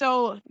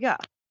 So, yeah.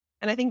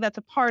 And I think that's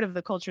a part of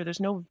the culture. There's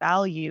no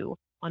value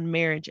on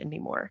marriage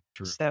anymore.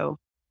 True. So,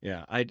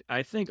 Yeah.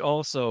 I think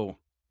also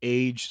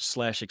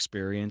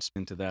age/experience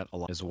into that a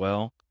lot as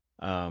well.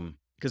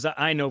 Because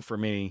I know for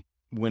me,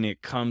 when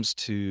it comes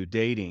to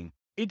dating,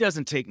 it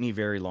doesn't take me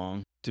very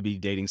long to be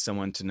dating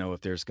someone to know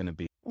if there's going to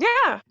be.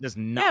 yeah. It does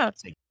not Yeah.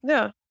 take.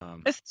 Yeah.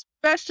 Um,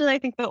 Especially I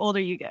think the older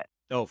you get.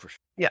 oh, for sure.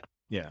 Yeah.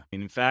 Yeah.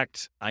 In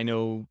fact, I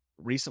know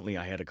recently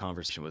I had a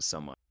conversation with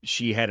someone.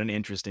 She had an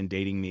interest in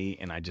dating me,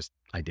 and I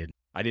didn't.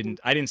 I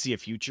didn't see a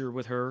future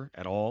with her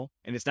at all.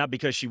 And it's not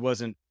because she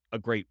wasn't a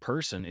great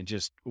person. It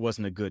just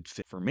wasn't a good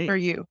fit for me. For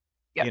you.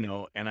 Yeah.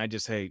 And I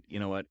just, hey, you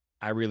know what?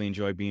 I really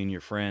enjoy being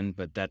your friend,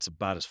 but that's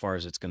about as far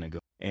as it's going to go.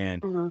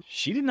 And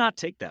she did not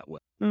take that well.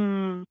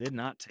 Mm. Did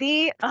not take.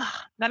 See,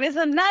 that is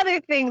another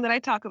thing that I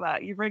talk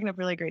about. You're bringing up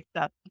really great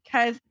stuff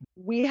because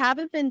we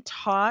haven't been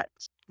taught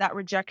that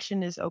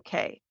rejection is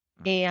okay.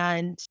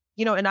 And,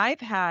 and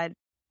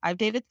I've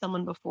dated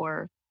someone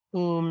before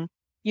whom,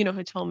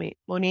 who told me,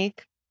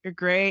 Monique, you're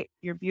great,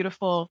 you're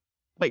beautiful,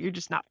 but you're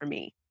just not for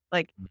me.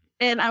 Like,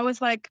 and I was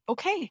like,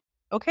 okay.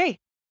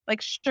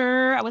 Like,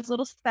 sure, I was a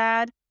little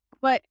sad,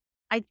 but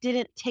I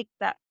didn't take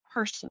that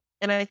person.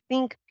 And I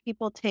think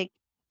people take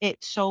it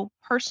so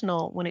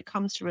personal when it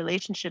comes to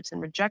relationships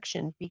and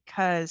rejection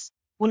because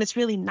when it's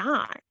really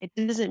not, it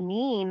doesn't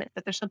mean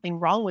that there's something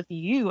wrong with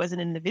you as an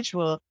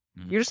individual.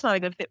 You're just not a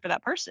good fit for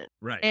that person.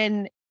 Right.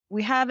 And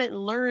we haven't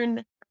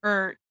learned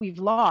or we've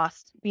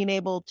lost being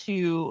able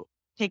to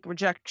take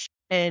rejection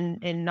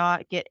and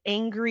not get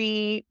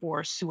angry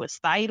or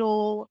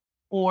suicidal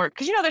or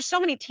because there's so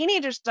many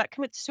teenagers that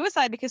commit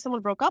suicide because someone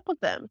broke up with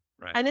them.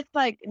 Right. And it's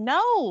like,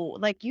 no,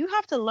 like you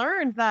have to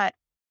learn that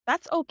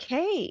that's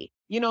okay.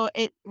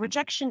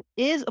 rejection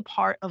is a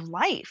part of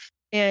life,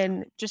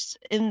 and just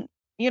in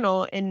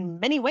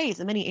many ways,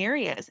 in many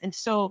areas. And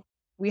so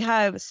we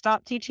have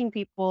stopped teaching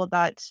people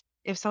that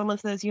if someone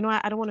says,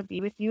 I don't want to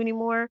be with you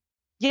anymore,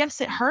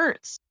 yes, it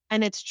hurts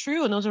and it's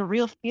true. And those are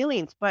real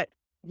feelings, but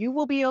you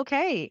will be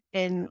okay.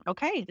 And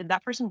okay, then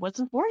that person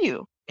wasn't for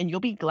you and you'll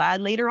be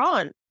glad later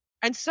on.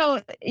 And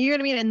so, you know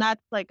what I mean? And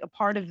that's like a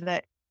part of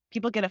that.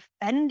 People get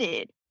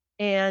offended.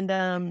 And,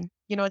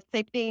 it's the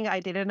same thing. I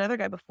dated another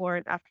guy before.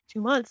 And after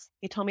 2 months,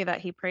 he told me that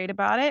he prayed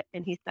about it.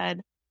 And he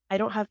said, I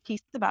don't have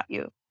peace about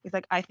you. He's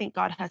like, I think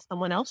God has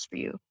someone else for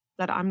you,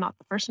 that I'm not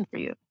the person for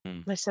you.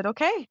 Mm. And I said,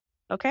 okay,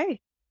 okay.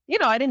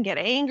 I didn't get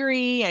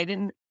angry. I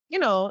didn't,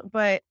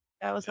 but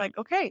I was like,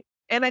 okay.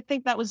 And I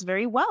think that was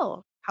very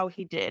well how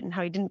he did and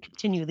how he didn't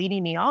continue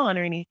leading me on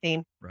or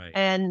anything. Right.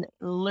 And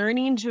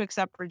learning to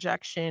accept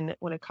rejection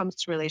when it comes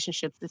to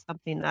relationships is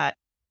something that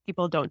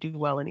people don't do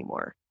well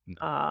anymore,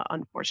 No.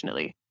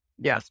 unfortunately.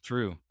 Yeah. That's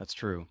true. That's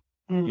true.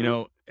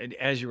 Mhm.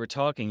 As you were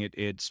talking,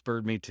 it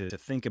spurred me to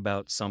think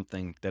about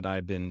something that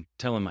I've been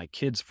telling my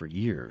kids for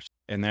years.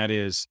 And that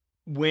is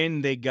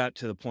when they got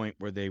to the point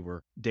where they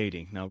were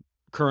dating. Now,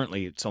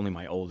 currently, it's only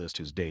my oldest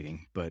who's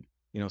dating, but,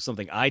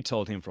 something I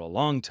told him for a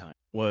long time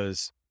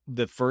was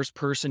the first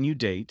person you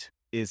date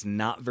is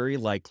not very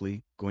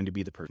likely going to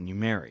be the person you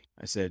marry.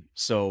 I said,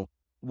 so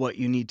what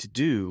you need to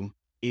do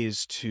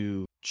is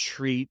to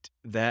treat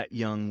that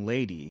young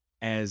lady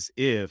as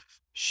if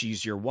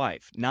she's your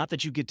wife. Not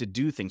that you get to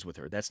do things with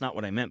her. That's not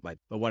what I meant by,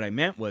 but what I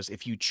meant was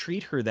if you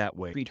treat her that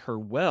way, treat her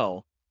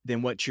well,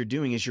 then what you're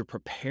doing is you're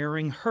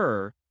preparing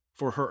her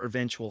for her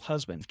eventual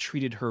husband.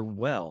 Treated her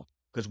well.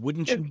 Because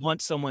wouldn't you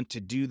want someone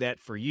to do that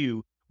for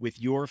you with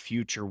your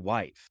future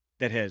wife?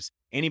 That has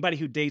anybody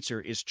who dates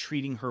her is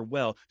treating her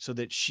well so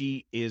that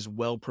she is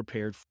well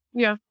prepared.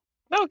 Yeah.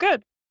 Oh,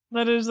 good.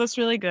 That's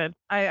really good.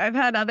 I've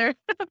had other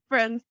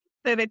friends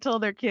say they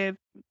told their kids,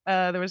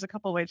 there was a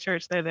couple at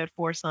church there, they had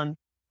 4 sons.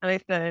 And they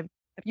said,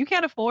 if you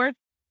can't afford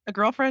a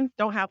girlfriend,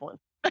 don't have one.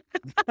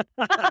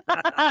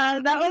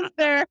 That was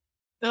they're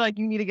like,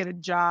 you need to get a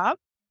job.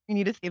 You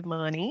need to save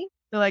money.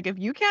 They're like, if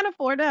you can't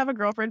afford to have a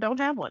girlfriend, don't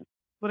have one.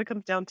 What it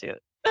comes down to.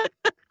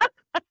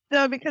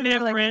 So because They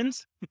have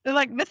friends. they're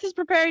like, this is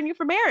preparing you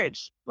for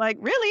marriage. Like,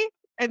 really?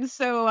 And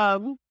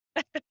so,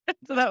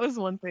 so that was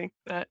one thing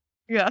that,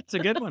 yeah. That's a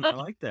good one. I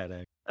like that.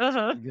 Actually.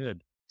 Uh-huh.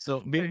 Good.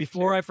 So Very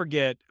before true. I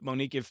forget,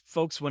 Monique, if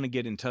folks want to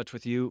get in touch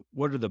with you,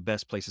 what are the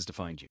best places to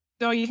find you?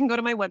 So you can go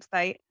to my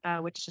website,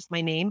 which is just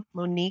my name,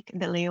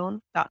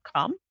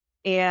 moniquedeleon.com.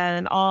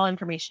 And all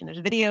information.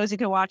 There's videos you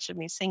can watch of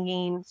me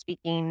singing,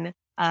 speaking,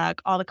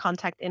 all the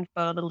contact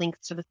info, the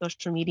links to the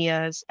social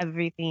medias,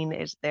 everything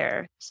is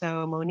there.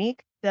 So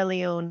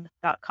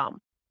moniquedeleon.com.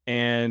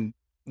 And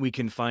we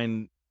can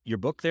find your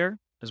book there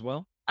as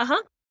well?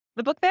 Uh-huh.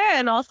 The book there,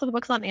 and also the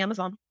book's on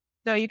Amazon.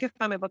 So you can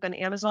find my book on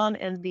Amazon,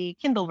 and the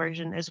Kindle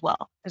version as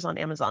well is on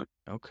Amazon.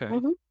 Okay.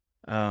 Mhm.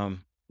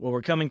 Well,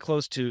 we're coming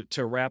close to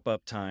wrap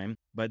up time,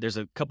 but there's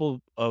a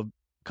couple of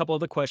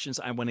the questions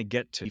I want to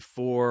get to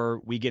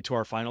before we get to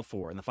our final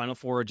 4. And the final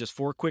 4 are just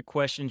 4 quick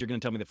questions. You're going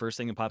to tell me the first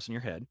thing that pops in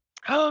your head.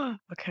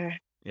 Okay.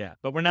 Yeah,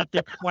 but we're not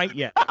there quite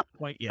yet.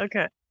 Quite yet.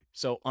 Okay.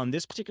 So on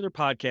this particular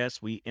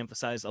podcast, we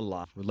emphasize a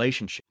lot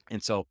relationship.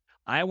 And so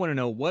I want to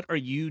know, what are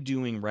you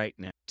doing right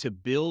now to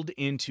build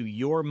into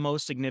your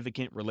most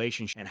significant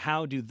relationship, and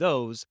how do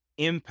those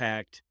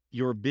impact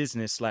your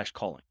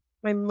business/calling?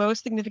 My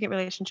most significant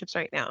relationships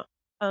right now.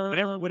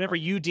 Whatever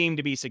you deem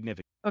to be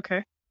significant.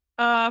 Okay.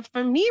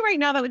 For me right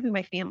now, that would be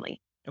my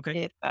family.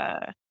 Okay. If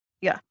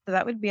Yeah, so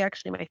that would be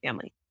actually my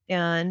family,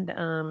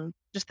 and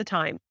just the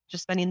time,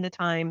 just spending the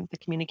time, the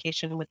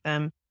communication with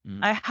them. Mm.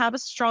 I have a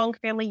strong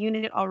family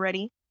unit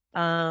already,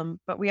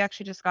 but we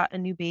actually just got a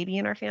new baby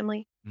in our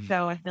family,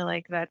 so I feel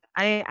like that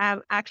I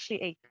am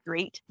actually a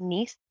great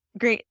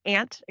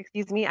aunt.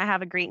 Excuse me, I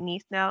have a great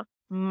niece now.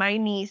 My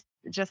niece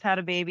just had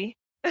a baby,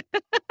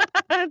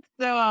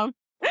 so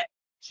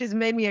she's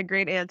made me a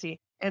great auntie.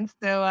 And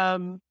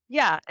so,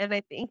 yeah, and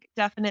I think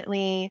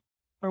definitely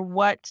for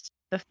what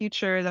the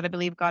future that I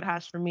believe God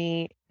has for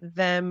me,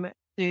 them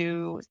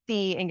to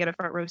see and get a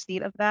front row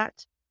seat of that,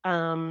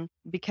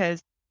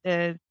 because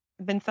it's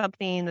been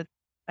something that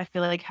I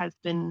feel like has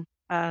been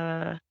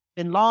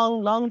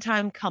long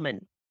time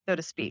coming, so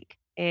to speak.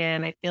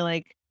 And I feel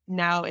like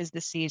now is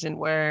the season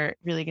where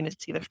really going to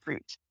see the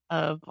fruit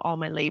of all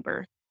my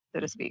labor,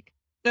 so to speak.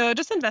 So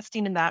just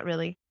investing in that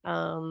really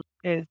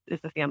is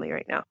the family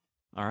right now.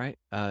 All right.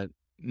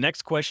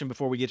 Next question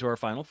before we get to our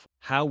final.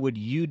 How would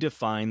you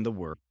define the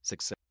word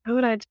success? How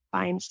would I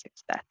define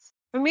success?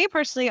 For me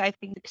personally, I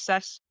think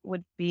success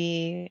would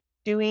be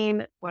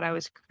doing what I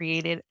was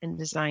created and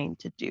designed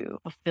to do,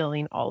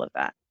 fulfilling all of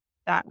that.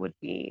 That would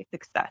be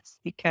success,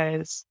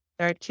 because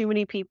there are too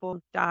many people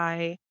who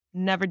die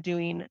never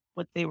doing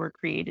what they were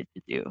created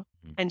to do.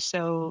 Mhm. And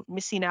so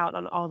missing out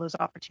on all those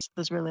opportunities,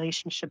 those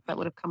relationships that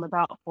would have come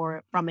about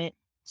from it.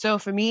 So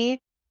for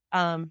me,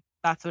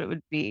 that's what it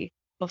would be.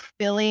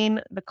 Fulfilling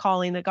the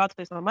calling that God's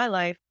placed on my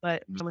life,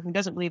 but someone who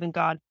doesn't believe in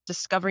God,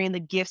 discovering the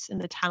gifts and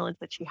the talents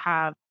that you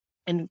have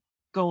and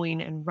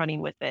going and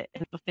running with it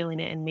and fulfilling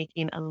it and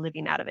making a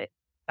living out of it.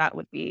 That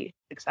would be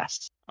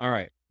success. All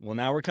right. Well,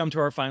 now we're come to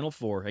our final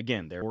four.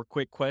 Again, there were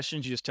quick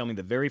questions. You just tell me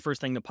the very first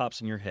thing that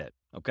pops in your head.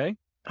 Okay?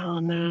 Oh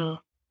no.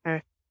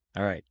 Okay.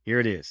 All right. Here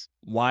it is.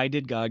 Why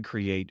did God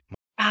create?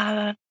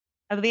 I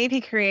believe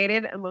he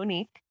created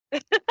Monique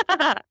to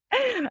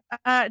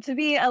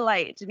be a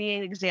light, to be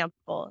an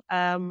example,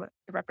 to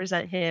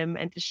represent him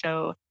and to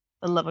show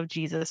the love of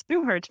Jesus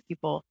through her to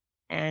people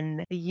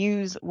and to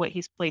use what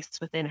he's placed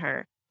within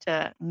her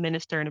to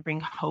minister and to bring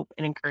hope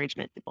and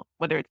encouragement to people,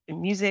 whether it's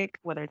through music,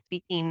 whether it's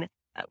speaking,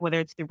 whether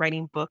it's through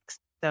writing books.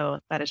 So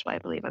that is why I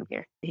believe I'm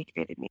here. He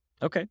created me.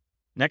 Okay.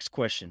 Next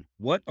question.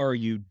 What are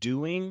you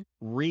doing,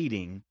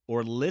 reading,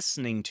 or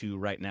listening to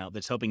right now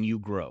that's helping you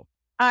grow?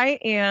 I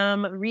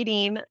am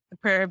reading The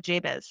Prayer of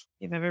Jabez.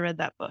 If you've ever read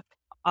that book,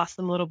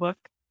 awesome little book.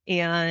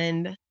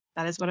 And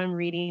that is what I'm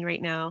reading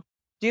right now.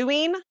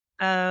 Doing,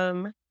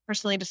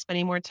 personally, just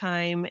spending more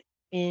time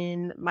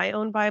in my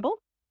own Bible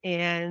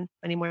and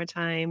spending more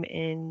time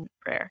in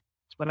prayer.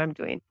 That's what I'm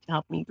doing to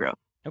help me grow.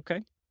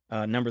 Okay.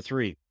 Number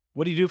 3.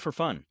 What do you do for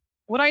fun?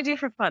 What do I do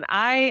for fun?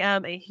 I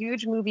am a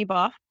huge movie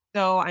buff.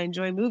 So I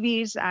enjoy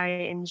movies. I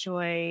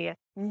enjoy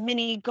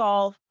mini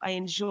golf. I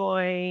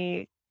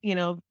enjoy,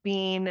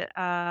 being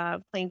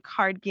playing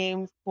card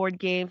games, board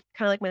games,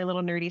 kind of like my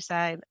little nerdy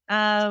side.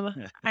 I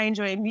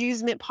enjoy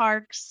amusement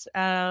parks,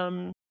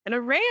 an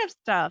array of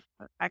stuff,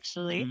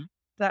 actually. Mhm.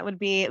 That would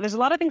be, there's a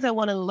lot of things I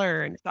want to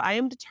learn. So I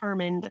am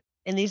determined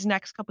in these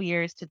next couple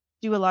years to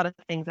do a lot of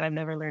things that I've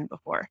never learned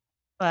before.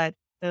 But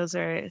those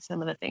are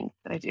some of the things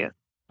that I do.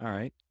 All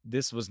right.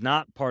 This was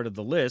not part of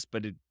the list,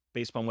 but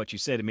based upon what you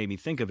said, it made me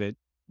think of it.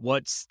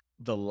 What's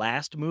the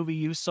last movie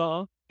you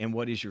saw, and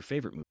what is your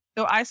favorite movie?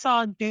 So I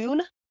saw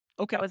Dune.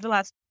 Okay. That was the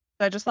last.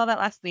 So I just saw that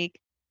last week.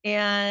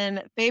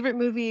 And favorite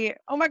movie,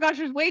 oh my gosh,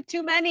 there's way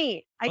too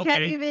many. I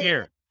can't even.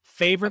 Here.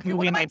 Favorite Okay, movie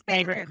what and are my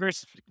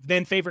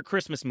then favorite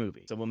Christmas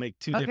movie. So we'll make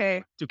two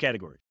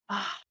categories.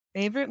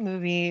 Favorite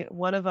movie,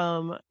 one of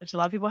them, which a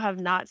lot of people have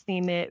not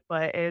seen it,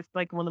 but it's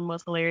like one of the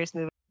most hilarious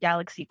movies,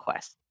 Galaxy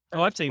Quest.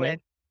 Oh, I've seen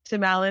it.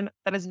 Tim Allen.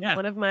 That is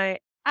one of my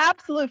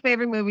absolute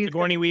favorite movies.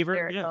 Sigourney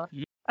Weaver. Yeah.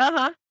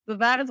 So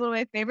that is one of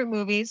my favorite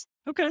movies.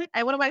 Okay.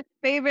 And one of my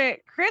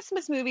favorite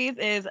Christmas movies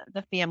is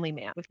The Family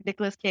Man with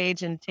Nicolas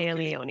Cage and Téa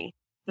Leoni.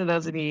 So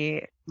those would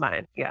be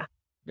mine. Yeah.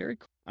 Very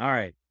cool. All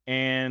right.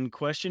 And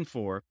question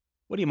 4,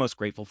 what are you most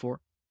grateful for?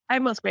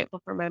 I'm most grateful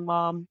for my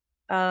mom.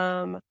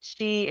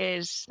 She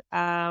is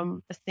a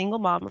single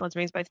mom. I was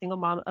raised by a single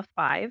mom of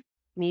 5,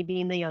 me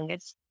being the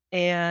youngest.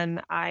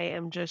 And I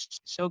am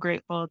just so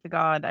grateful to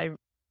God.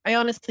 I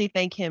honestly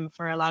thank him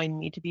for allowing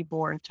me to be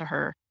born to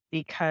her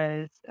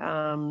because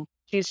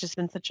she's just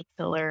been such a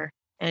pillar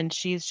and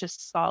she's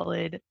just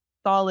solid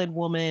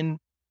woman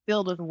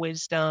filled with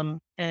wisdom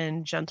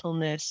and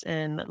gentleness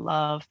and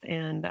love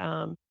and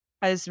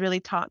has really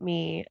taught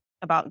me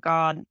about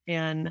God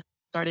and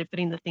started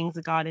putting the things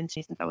of God into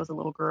me since I was a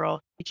little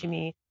girl, teaching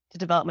me to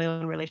develop my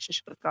own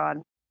relationship with God.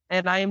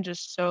 And I am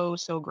just so,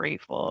 so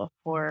grateful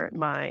for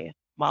my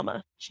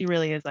mama. She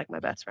really is like my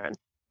best friend.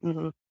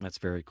 Mm-hmm. That's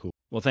very cool.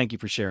 Well, thank you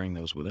for sharing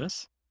those with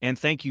us. And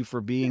thank you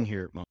for being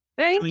here, Mom.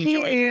 Thank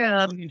you.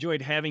 Really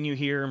enjoyed having you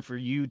here and for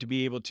you to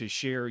be able to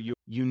share your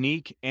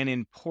unique and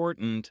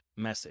important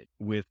message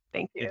with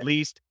at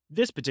least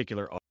this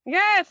particular audience.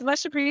 Yes,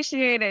 much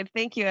appreciated.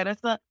 Thank you. And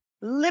it's a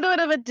little bit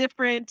of a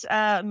different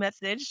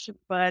message,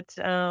 but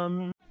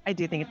I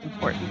do think it's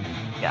important.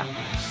 Yeah.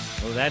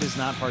 Well, that is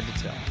not hard to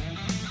tell.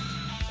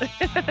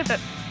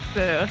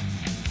 So.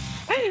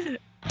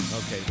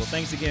 Okay. Well,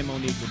 thanks again,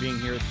 Monique, for being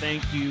here.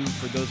 Thank you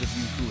for those of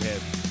you who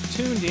have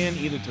tuned in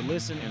either to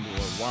listen and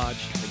or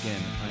watch.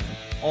 Again, I am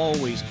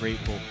always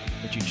grateful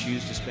that you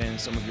choose to spend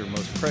some of your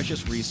most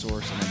precious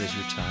resource, and that is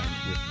your time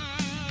with me.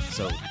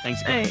 So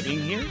thanks again for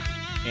being here,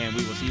 and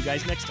we will see you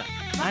guys next time.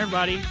 Bye,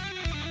 everybody.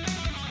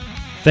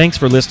 Thanks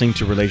for listening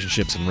to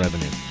Relationships and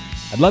Revenue.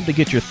 I'd love to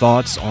get your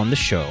thoughts on the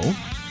show.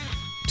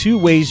 2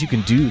 ways you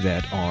can do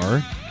that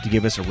are to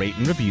give us a rate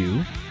and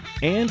review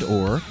and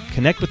or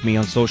connect with me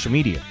on social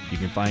media. You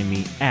can find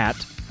me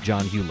at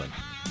John Hewlin.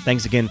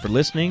 Thanks again for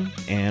listening,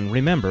 and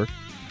remember,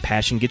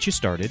 passion gets you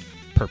started,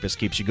 purpose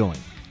keeps you going.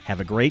 Have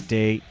a great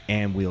day,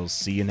 and we'll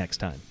see you next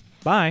time.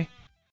 Bye.